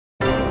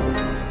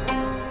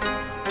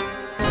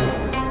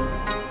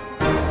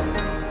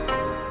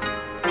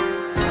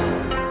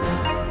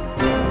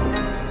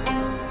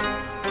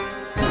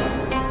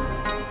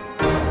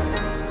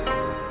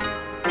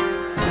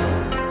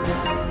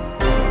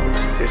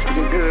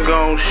niggas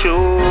gon'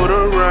 shoot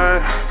or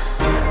run.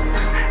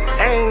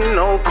 Ain't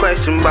no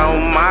question about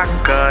my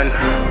gun.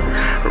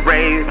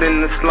 Raised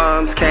in the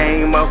slums,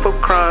 came up for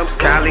crumbs.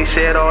 Cali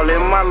shit all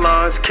in my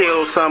lungs.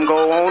 Kill some,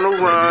 go on the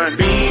run. The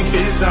beef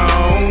is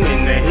on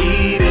and the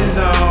heat is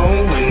on.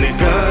 When the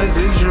guns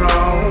is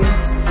drawn,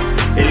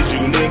 is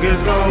you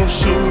niggas gon'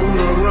 shoot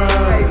or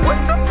run? Hey, what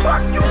the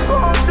fuck you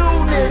gon' do,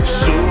 nigga?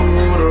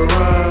 Shoot or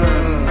run.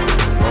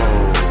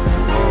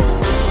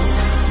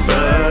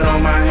 Blood on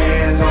my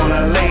hands on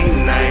a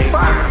late night.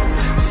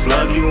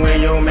 Slug you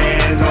and your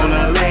mans on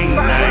a late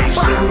night. Shoot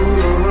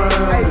or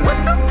run. Hey, what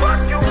the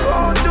fuck you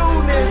gon' do,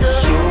 nigga?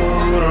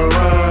 Shoot or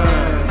run.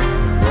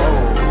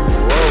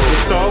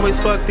 It's always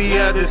fuck the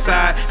other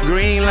side.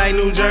 Green like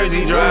New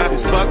Jersey Drive.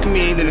 It's fuck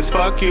me, then it's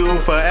fuck you.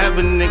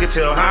 Forever, nigga,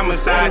 till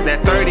homicide.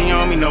 That 30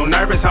 on me, no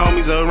nervous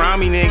homies around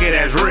me, nigga,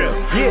 that's real.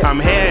 I'm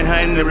head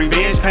hunting the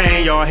revenge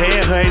pain. Y'all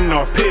head hunting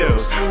off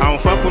pills. I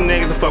don't fuck with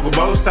niggas, I fuck with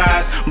both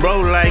sides.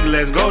 Bro, like,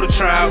 let's go to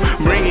trial.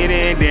 Bring it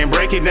in, then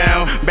break it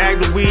down. Bag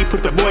the weed,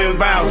 put the boy in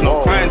vows.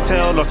 No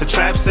clientele, lost the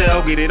trap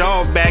cell. Get it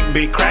all back,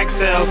 big crack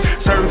cells.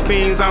 Certain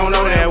fiends, I don't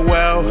know that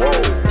well.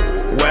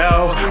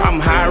 Well, I'm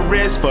high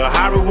risk for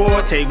high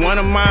reward. Take one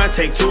of mine,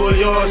 take two of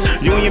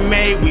yours.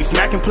 Unionmade, we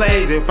smacking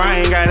plays. If I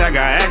ain't got it, I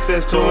got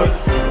access to it.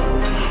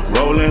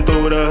 Rolling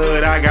through the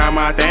hood, I got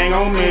my thing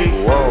on me.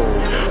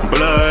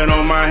 Blood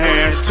on my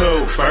hands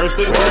too. First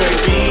the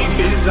beef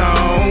is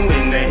on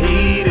and the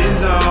heat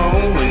is on.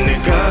 When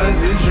the guns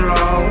is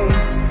drawn,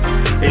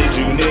 is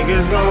you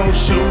niggas gon'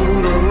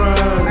 shoot or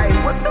run? Hey,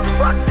 what the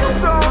fuck you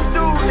gon'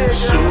 do, nigga?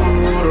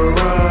 Shoot or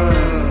run.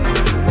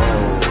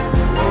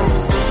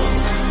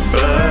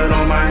 Blood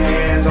on my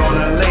hands on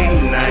a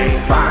late night.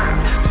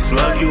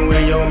 Slug you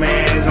and your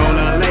mans on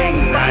a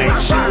late night.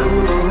 Shoot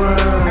or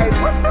run. Hey,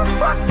 what the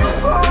fuck you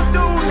gon'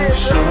 do, nigga?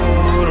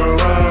 Shoot or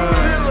run.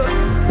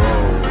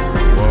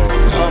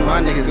 All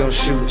my niggas gon'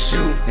 shoot.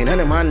 Ain't none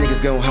of my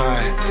niggas gon'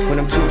 hide. When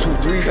them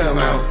 223s come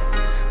out,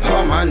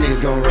 all my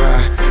niggas gon'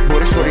 ride. Boy,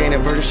 this 40 ain't a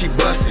virgin, she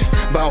bustin'.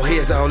 Bald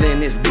heads all in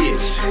this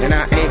bitch. And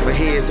I aim for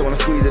heads, so when I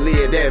squeeze a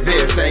lid, that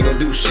vest ain't gon'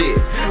 do shit.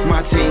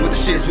 My team with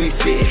the shits, we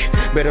sick.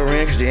 Better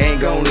run, cause you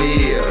ain't gon'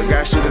 live.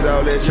 Got shooters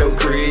all at your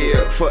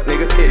crib. Fuck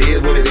nigga, it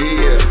is what it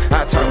is.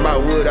 I talk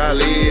about what I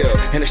live.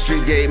 And the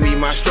streets gave me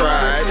my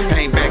stride.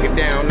 Ain't backing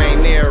down,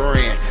 ain't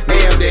narrowing.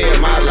 Damn day of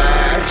my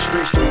life.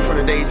 Street from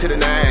the day to the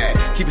night.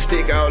 Keep a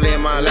stick all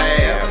in my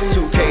lab.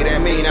 2K,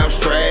 that mean I'm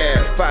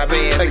strapped. 5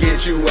 bands, I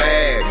get you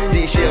whacked.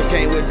 These shells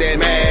came with that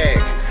mag.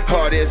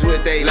 Hard is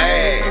what they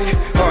lack.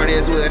 Hard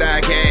is what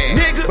I can.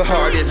 Nigga. But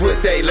hard is what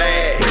they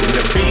lack. When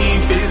the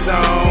beef is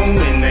on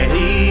and the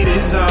heat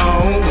is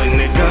on. When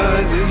the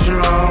guns is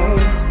drawn,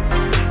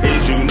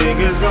 is you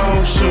niggas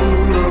gon'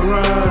 shoot or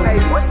run?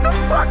 Hey, what the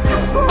fuck you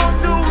gon'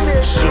 do,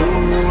 nigga?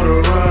 Shoot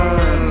or run.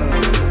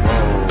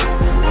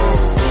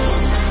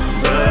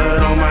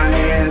 Blood on my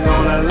hands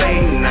on a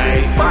late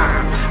night.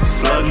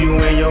 Slug you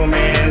and your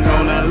mans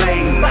on a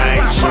late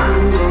night.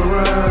 Shoot or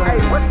run.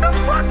 Hey, what the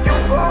fuck you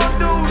gon'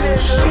 do,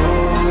 nigga?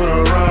 Shoot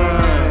or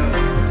run.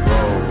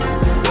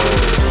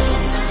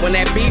 When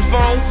that beef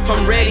on,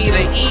 I'm ready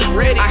to eat.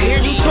 I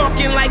hear you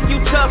talking like you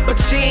tough, but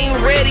you ain't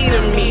ready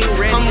to meet.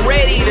 I'm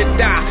ready to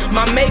die.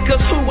 My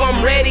maker's who I'm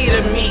ready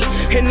to meet.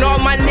 And all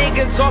my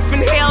niggas off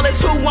in hell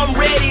is who I'm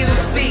ready to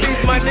see.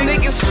 My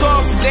niggas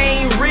soft,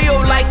 they ain't real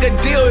like a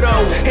dildo.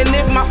 And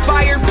if my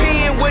fire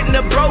pen wouldn't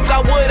have broke,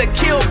 I would've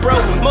killed, bro.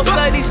 Most of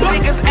these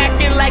niggas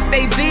acting like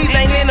they G's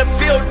ain't in the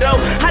field, though.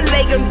 I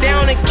lay them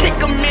down and kick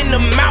them in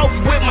the mouth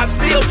with my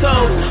steel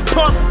toes.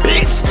 Punk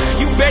bitch,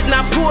 you bet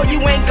not pull,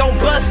 you ain't gon'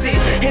 bust it.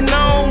 And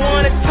I don't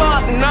wanna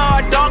talk,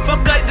 nah, dog,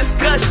 fuck a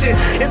discussion.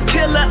 It's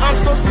killer, I'm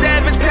so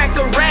savage, pack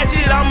a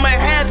ratchet, I'm a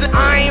hazard.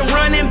 I ain't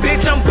running,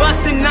 bitch, I'm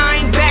busting,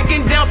 I ain't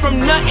backing down from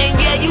nothing,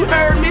 yeah, you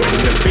heard me.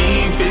 When the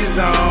beef is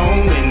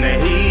on and the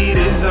heat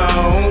is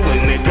on.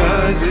 When the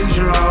guns is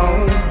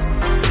drawn,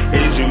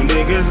 is you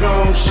niggas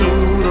gon'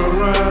 shoot or